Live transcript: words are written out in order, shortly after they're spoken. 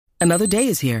Another day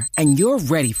is here, and you're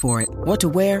ready for it. What to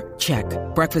wear? Check.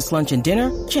 Breakfast, lunch, and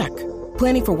dinner? Check.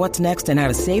 Planning for what's next and how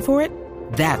to save for it?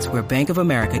 That's where Bank of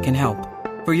America can help.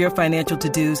 For your financial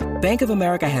to-dos, Bank of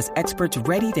America has experts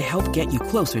ready to help get you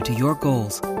closer to your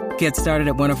goals. Get started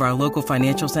at one of our local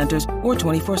financial centers or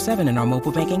 24/7 in our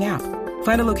mobile banking app.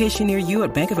 Find a location near you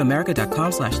at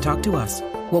bankofamerica.com/talktous.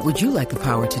 What would you like the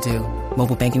power to do?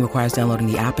 Mobile banking requires downloading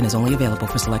the app and is only available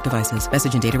for select devices.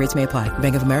 Message and data rates may apply.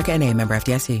 Bank of America N.A., member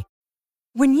FDIC.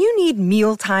 When you need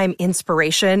mealtime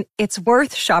inspiration, it's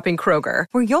worth shopping Kroger,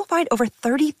 where you'll find over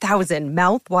 30,000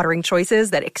 mouth-watering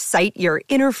choices that excite your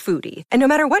inner foodie. And no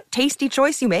matter what tasty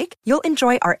choice you make, you'll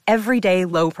enjoy our everyday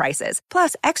low prices,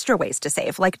 plus extra ways to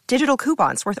save, like digital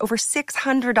coupons worth over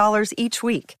 $600 each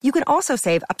week. You can also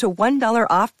save up to $1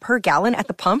 off per gallon at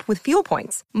the pump with fuel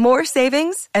points. More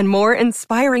savings and more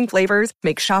inspiring flavors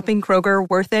make shopping Kroger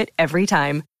worth it every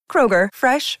time. Kroger,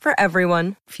 fresh for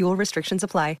everyone. Fuel restrictions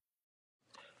apply.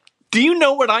 Do you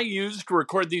know what I use to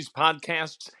record these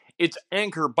podcasts? It's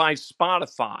Anchor by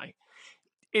Spotify.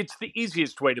 It's the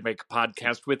easiest way to make a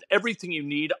podcast with everything you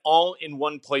need all in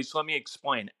one place. Let me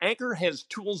explain. Anchor has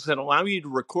tools that allow you to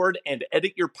record and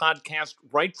edit your podcast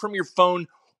right from your phone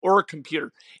or a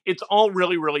computer. It's all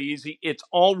really, really easy. It's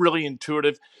all really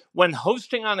intuitive. When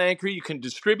hosting on Anchor, you can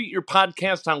distribute your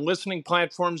podcast on listening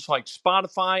platforms like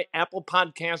Spotify, Apple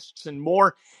Podcasts, and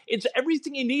more. It's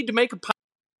everything you need to make a podcast.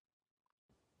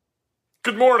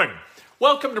 Good morning.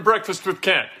 Welcome to Breakfast with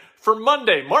Kent for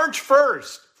Monday, March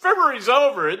 1st. February's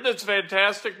over. Isn't this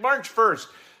fantastic? March 1st,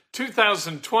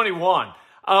 2021.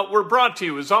 We're brought to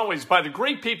you, as always, by the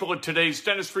great people at Today's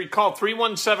Dentistry. Call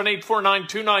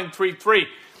 317-849-2933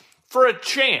 for a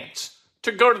chance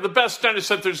to go to the best dentist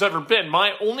that there's ever been.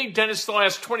 My only dentist the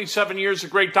last 27 years, the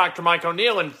great Dr. Mike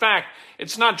O'Neill. In fact,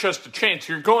 it's not just a chance.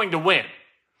 You're going to win.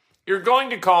 You're going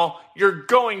to call. You're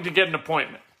going to get an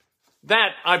appointment.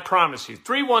 That, I promise you.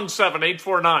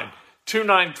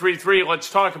 317-849-2933.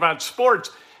 Let's talk about sports.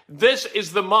 This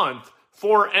is the month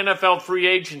for NFL free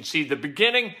agency. The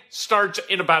beginning starts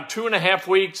in about 2.5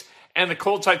 weeks, and the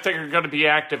Colts, I think, are going to be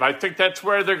active. I think that's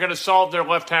where they're going to solve their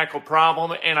left tackle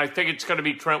problem, and I think it's going to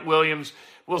be Trent Williams.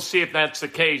 We'll see if that's the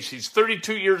case. He's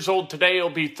 32 years old today. He'll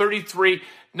be 33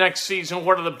 next season.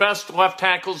 One of the best left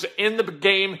tackles in the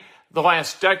game the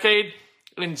last decade,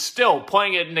 and still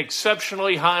playing at an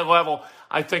exceptionally high level.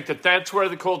 I think that that's where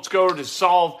the Colts go to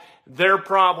solve their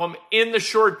problem in the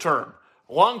short term.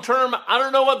 Long term, I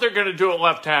don't know what they're going to do at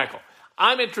left tackle.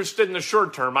 I'm interested in the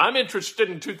short term. I'm interested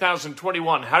in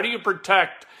 2021. How do you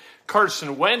protect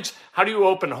Carson Wentz? How do you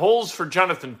open holes for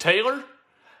Jonathan Taylor?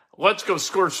 Let's go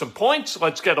score some points.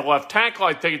 Let's get a left tackle.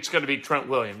 I think it's going to be Trent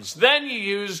Williams. Then you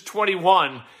use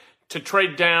 21 to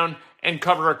trade down and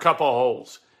cover a couple of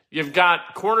holes. You've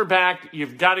got cornerback.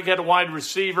 You've got to get a wide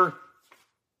receiver.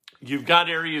 You've got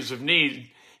areas of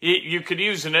need. You could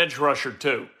use an edge rusher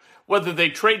too. Whether they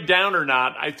trade down or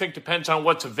not, I think depends on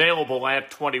what's available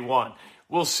at 21.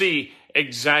 We'll see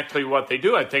exactly what they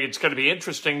do. I think it's going to be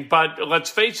interesting. But let's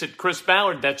face it, Chris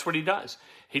Ballard, that's what he does.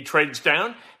 He trades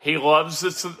down. He loves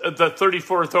the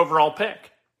 34th overall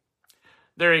pick.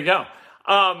 There you go.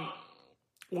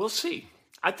 We'll see.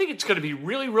 I think it's going to be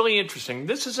really, really interesting.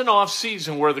 This is an off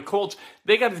season where the Colts,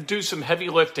 they got to do some heavy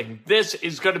lifting. This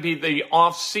is going to be the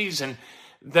off season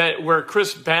where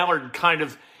Chris Ballard kind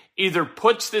of either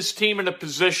puts this team in a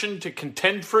position to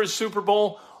contend for a Super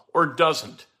Bowl or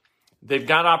doesn't. They've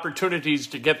got opportunities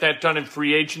to get that done in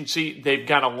free agency. They've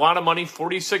got a lot of money,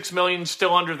 $46 million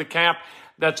still under the cap.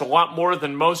 That's a lot more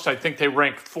than most. I think they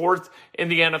rank 4th in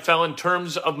the NFL in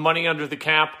terms of money under the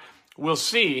cap. We'll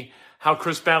see how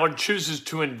Chris Ballard chooses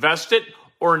to invest it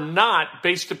or not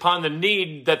based upon the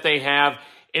need that they have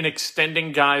in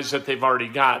extending guys that they've already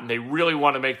got. And they really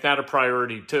want to make that a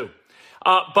priority too.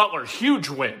 Butler, huge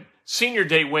win. Senior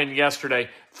Day win yesterday.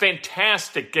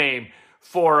 Fantastic game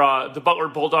for the Butler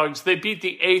Bulldogs. They beat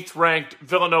the 8th-ranked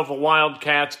Villanova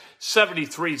Wildcats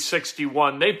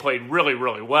 73-61. They played really,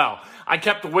 really well. I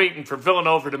kept waiting for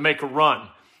Villanova to make a run.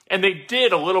 And they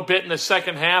did a little bit in the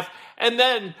second half. And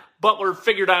then Butler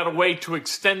figured out a way to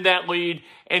extend that lead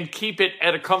and keep it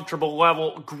at a comfortable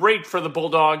level. Great for the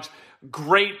Bulldogs.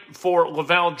 Great for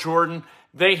LaVall Jordan.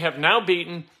 They have now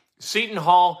beaten Seton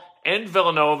Hall and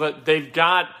Villanova. They've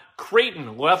got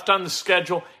Creighton left on the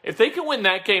schedule. If they can win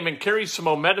that game and carry some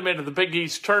momentum into the Big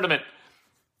East tournament,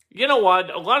 you know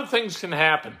what? A lot of things can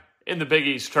happen in the Big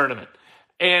East tournament.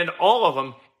 And all of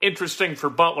them interesting for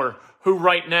Butler, who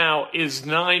right now is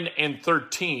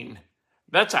 9-13.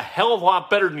 That's a hell of a lot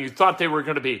better than you thought they were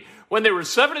going to be. When they were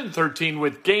 7-13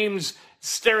 with games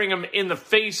staring them in the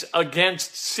face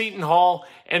against Seton Hall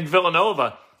and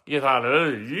Villanova, you thought,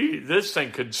 oh, this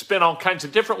thing could spin all kinds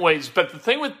of different ways. But the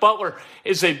thing with Butler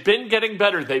is they've been getting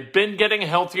better. They've been getting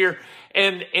healthier,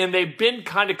 and they've been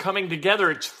kind of coming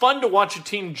together. It's fun to watch a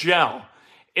team gel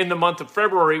in the month of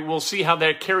February. We'll see how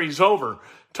that carries over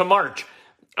to March.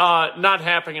 Not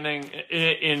happening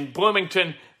in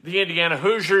Bloomington. The Indiana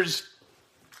Hoosiers,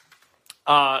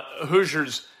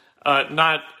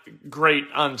 not great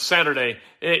on Saturday.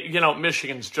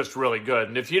 Michigan's just really good.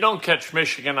 And if you don't catch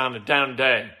Michigan on a down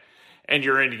day and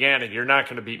you're Indiana, you're not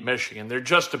going to beat Michigan. They're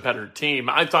just a better team.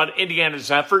 I thought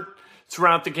Indiana's effort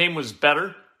throughout the game was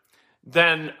better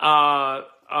than,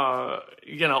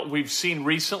 we've seen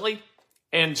recently.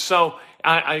 And so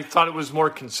I thought it was more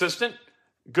consistent.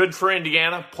 Good for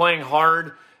Indiana, playing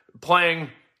hard, playing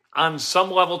on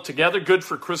some level together. Good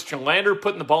for Christian Lander,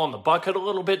 putting the ball in the bucket a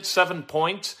little bit, 7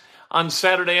 points on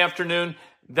Saturday afternoon.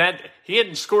 That he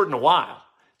hadn't scored in a while.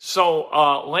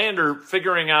 So Lander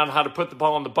figuring out how to put the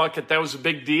ball in the bucket, that was a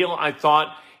big deal, I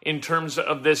thought, in terms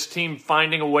of this team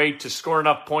finding a way to score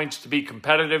enough points to be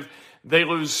competitive. They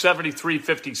lose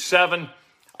 73-57.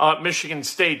 Michigan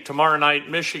State tomorrow night.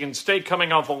 Michigan State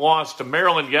coming off a loss to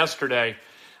Maryland yesterday,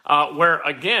 where,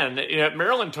 again,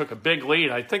 Maryland took a big lead.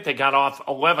 I think they got off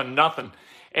 11-0.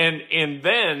 And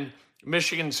then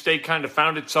Michigan State kind of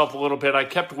found itself a little bit. I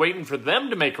kept waiting for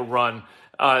them to make a run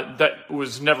that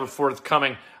was never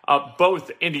forthcoming.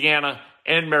 Both Indiana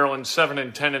and Maryland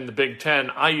 7-10 in the Big Ten.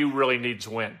 IU really needs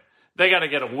a win. They got to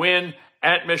get a win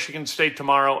at Michigan State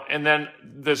tomorrow, and then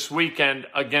this weekend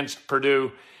against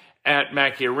Purdue at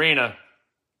Mackey Arena,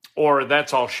 or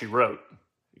that's all she wrote.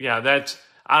 Yeah, that's,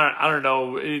 I don't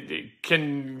know.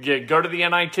 Can you go to the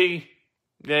NIT?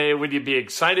 Would you be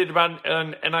excited about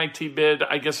an NIT bid?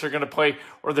 I guess they're going to play,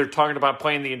 or they're talking about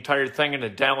playing the entire thing in a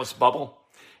Dallas bubble.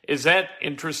 Is that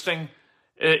interesting?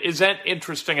 Is that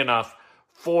interesting enough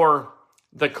for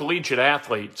the collegiate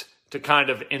athletes to kind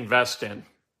of invest in?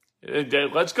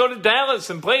 Let's go to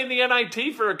Dallas and play in the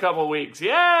NIT for a couple of weeks.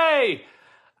 Yay!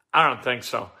 I don't think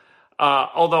so.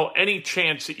 Although any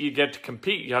chance that you get to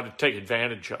compete, you have to take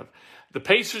advantage of. The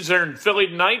Pacers are in Philly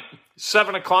tonight,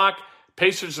 7 o'clock.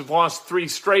 Pacers have lost 3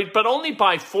 straight, but only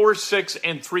by 4, 6,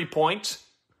 and 3 points.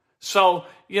 So,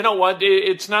 you know what?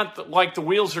 It's not like the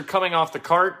wheels are coming off the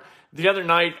cart. The other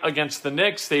night against the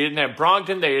Knicks, they didn't have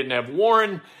Brogdon. They didn't have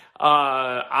Warren.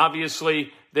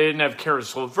 Obviously, they didn't have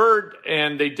Karis LeVert,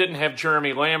 and they didn't have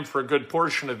Jeremy Lamb for a good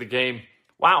portion of the game.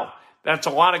 Wow, that's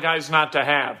a lot of guys not to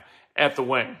have at the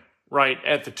wing, right,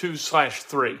 at the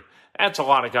 2/3. That's a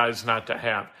lot of guys not to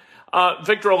have.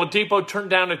 Victor Oladipo turned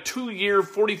down a 2-year,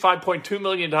 $45.2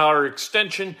 million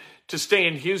extension to stay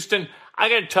in Houston. I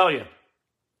got to tell you,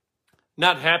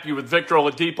 not happy with Victor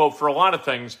Oladipo for a lot of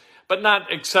things, but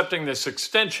not accepting this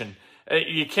extension.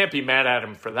 You can't be mad at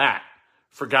him for that,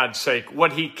 for God's sake.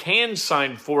 What he can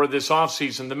sign for this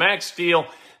offseason, the max deal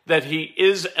that he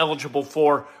is eligible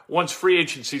for once free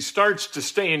agency starts to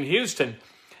stay in Houston,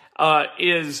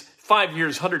 is 5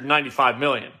 years, $195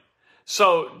 million.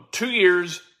 So 2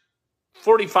 years,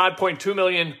 $45.2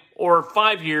 million, or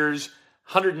 5 years,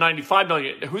 $195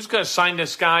 million. Who's going to sign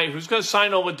this guy? Who's going to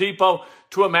sign Oladipo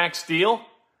to a max deal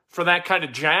for that kind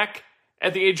of jack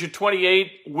at the age of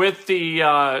 28 with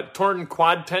the torn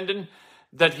quad tendon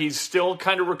that he's still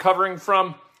kind of recovering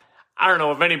from? I don't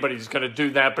know if anybody's going to do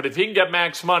that, but if he can get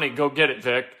max money, go get it,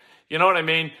 Vic. You know what I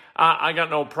mean? I got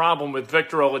no problem with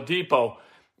Victor Oladipo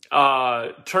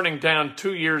turning down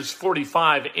 2 years,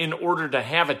 45 in order to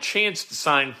have a chance to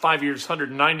sign 5 years,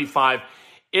 195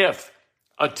 if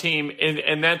a team,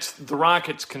 and that's the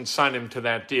Rockets can sign him to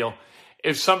that deal.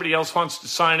 If somebody else wants to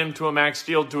sign him to a max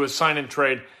deal, do a sign and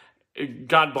trade,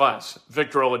 God bless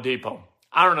Victor Oladipo.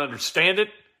 I don't understand it.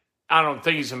 I don't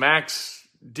think he's a max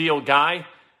deal guy.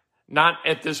 Not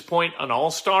at this point an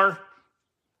all-star.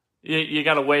 You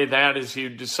got to weigh that as you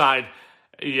decide,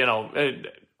 the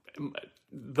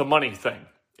money thing.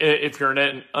 If you're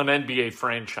an NBA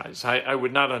franchise, I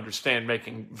would not understand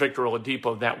making Victor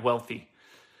Oladipo that wealthy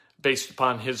based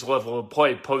upon his level of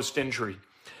play post-injury.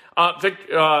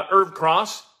 Irv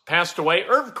Cross passed away.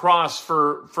 Irv Cross,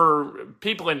 for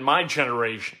people in my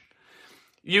generation,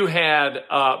 you had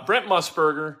Brent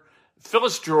Musburger,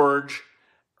 Phyllis George,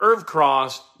 Irv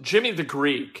Cross, Jimmy the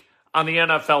Greek on the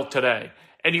NFL Today,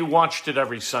 and you watched it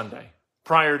every Sunday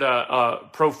prior to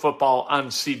Pro Football on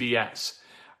CBS.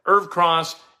 Irv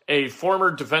Cross, a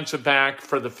former defensive back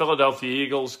for the Philadelphia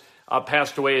Eagles,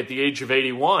 passed away at the age of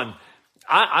 81.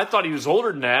 I thought he was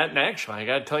older than that, and actually, I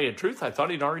got to tell you the truth, I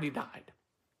thought he'd already died.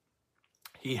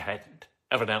 He hadn't,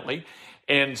 evidently.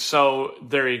 And so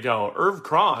there you go. Irv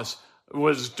Cross,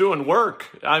 was doing work.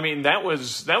 I mean, that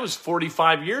was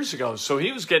 45 years ago. So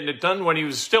he was getting it done when he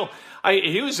was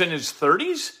he was in his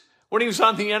 30s when he was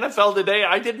on the NFL Today.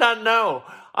 I did not know.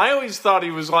 I always thought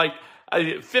he was like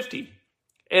 50.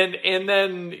 And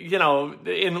then,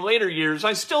 in later years,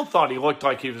 I still thought he looked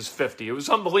like he was 50. It was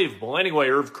unbelievable. Anyway,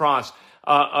 Irv Cross,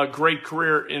 a great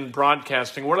career in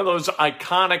broadcasting. One of those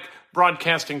iconic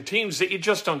broadcasting teams that you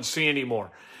just don't see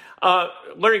anymore.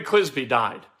 Larry Clisby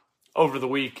died over the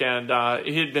weekend.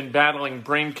 He had been battling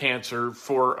brain cancer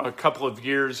for a couple of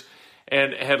years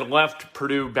and had left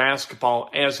Purdue basketball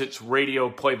as its radio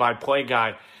play-by-play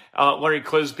guy. Larry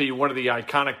Clisby, one of the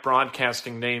iconic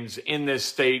broadcasting names in this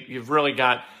state. You've really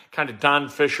got kind of Don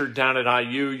Fisher down at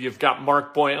IU. You've got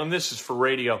Mark Boyle, and this is for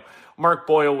radio. Mark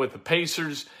Boyle with the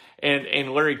Pacers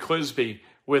and Larry Clisby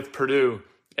with Purdue.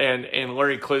 And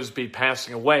Larry Clisby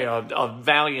passing away, a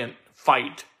valiant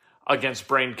fight against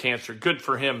brain cancer. Good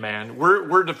for him, man.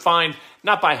 We're defined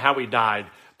not by how he died,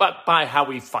 but by how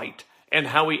we fight and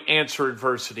how we answer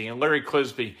adversity. And Larry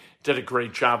Clisby did a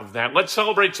great job of that. Let's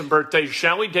celebrate some birthdays,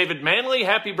 shall we? David Manley,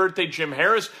 happy birthday. Jim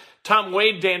Harris, Tom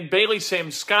Wade, Dan Bailey, Sam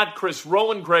Scott, Chris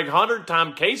Rowland, Greg Hunter,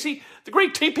 Tom Casey, the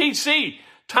great TPC.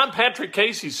 Tom Patrick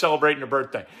Casey celebrating a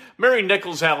birthday. Mary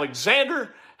Nichols Alexander,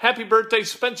 happy birthday.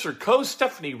 Spencer Coe,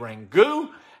 Stephanie Rangoon,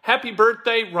 happy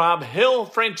birthday. Rob Hill,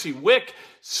 Francie Wick,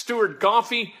 Stuart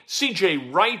Goffey,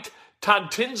 CJ Wright,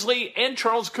 Todd Tinsley, and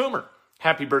Charles Coomer.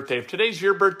 Happy birthday. If today's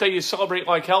your birthday, you celebrate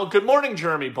like hell. Good morning,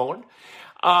 Jeremy Bullard.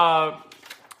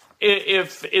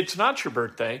 If it's not your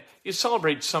birthday, you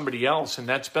celebrate somebody else, and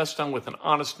that's best done with an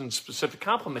honest and specific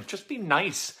compliment. Just be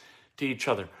nice to each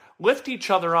other. Lift each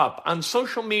other up on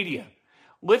social media.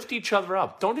 Lift each other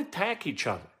up. Don't attack each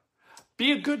other.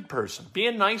 Be a good person. Be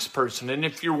a nice person. And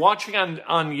if you're watching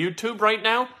on YouTube right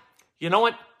now, you know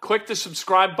what? Click the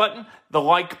subscribe button, the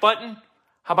like button.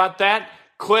 How about that?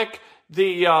 Click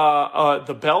the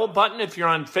bell button if you're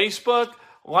on Facebook.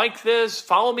 Like this.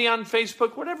 Follow me on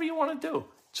Facebook. Whatever you want to do.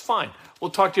 It's fine.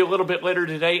 We'll talk to you a little bit later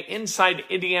today inside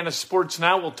Indiana Sports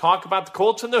Now. We'll talk about the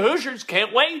Colts and the Hoosiers.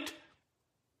 Can't wait.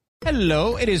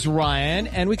 Hello, it is Ryan,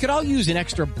 and we could all use an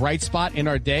extra bright spot in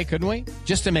our day, couldn't we?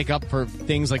 Just to make up for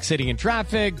things like sitting in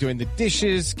traffic, doing the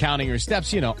dishes, counting your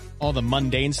steps, all the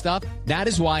mundane stuff. That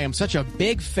is why I'm such a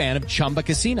big fan of Chumba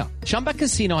Casino. Chumba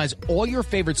Casino has all your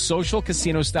favorite social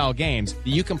casino-style games that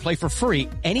you can play for free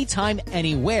anytime,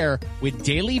 anywhere with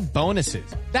daily bonuses.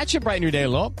 That should brighten your day a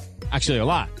little. Actually, a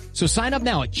lot. So sign up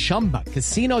now at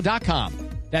ChumbaCasino.com.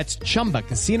 That's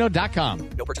ChumbaCasino.com.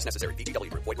 No purchase necessary. VGW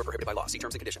Group. Void where prohibited by law. See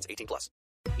terms and conditions. 18+.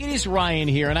 It is Ryan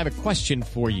here, and I have a question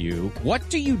for you. What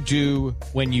do you do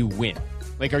when you win?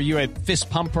 Like, are you a fist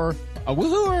pumper, a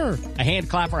woohooer, a hand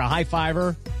clapper, a high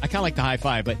fiver? I kind of like the high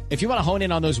five, but if you want to hone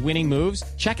in on those winning moves,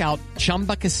 check out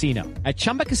Chumba Casino. At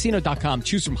ChumbaCasino.com,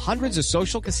 choose from hundreds of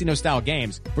social casino-style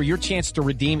games for your chance to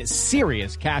redeem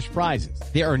serious cash prizes.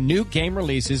 There are new game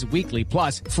releases weekly,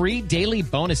 plus free daily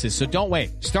bonuses, so don't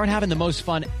wait. Start having the most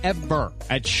fun ever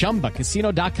at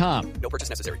ChumbaCasino.com. No purchase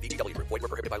necessary. VGW Group. Void where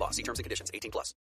prohibited by law. See terms and conditions. 18+.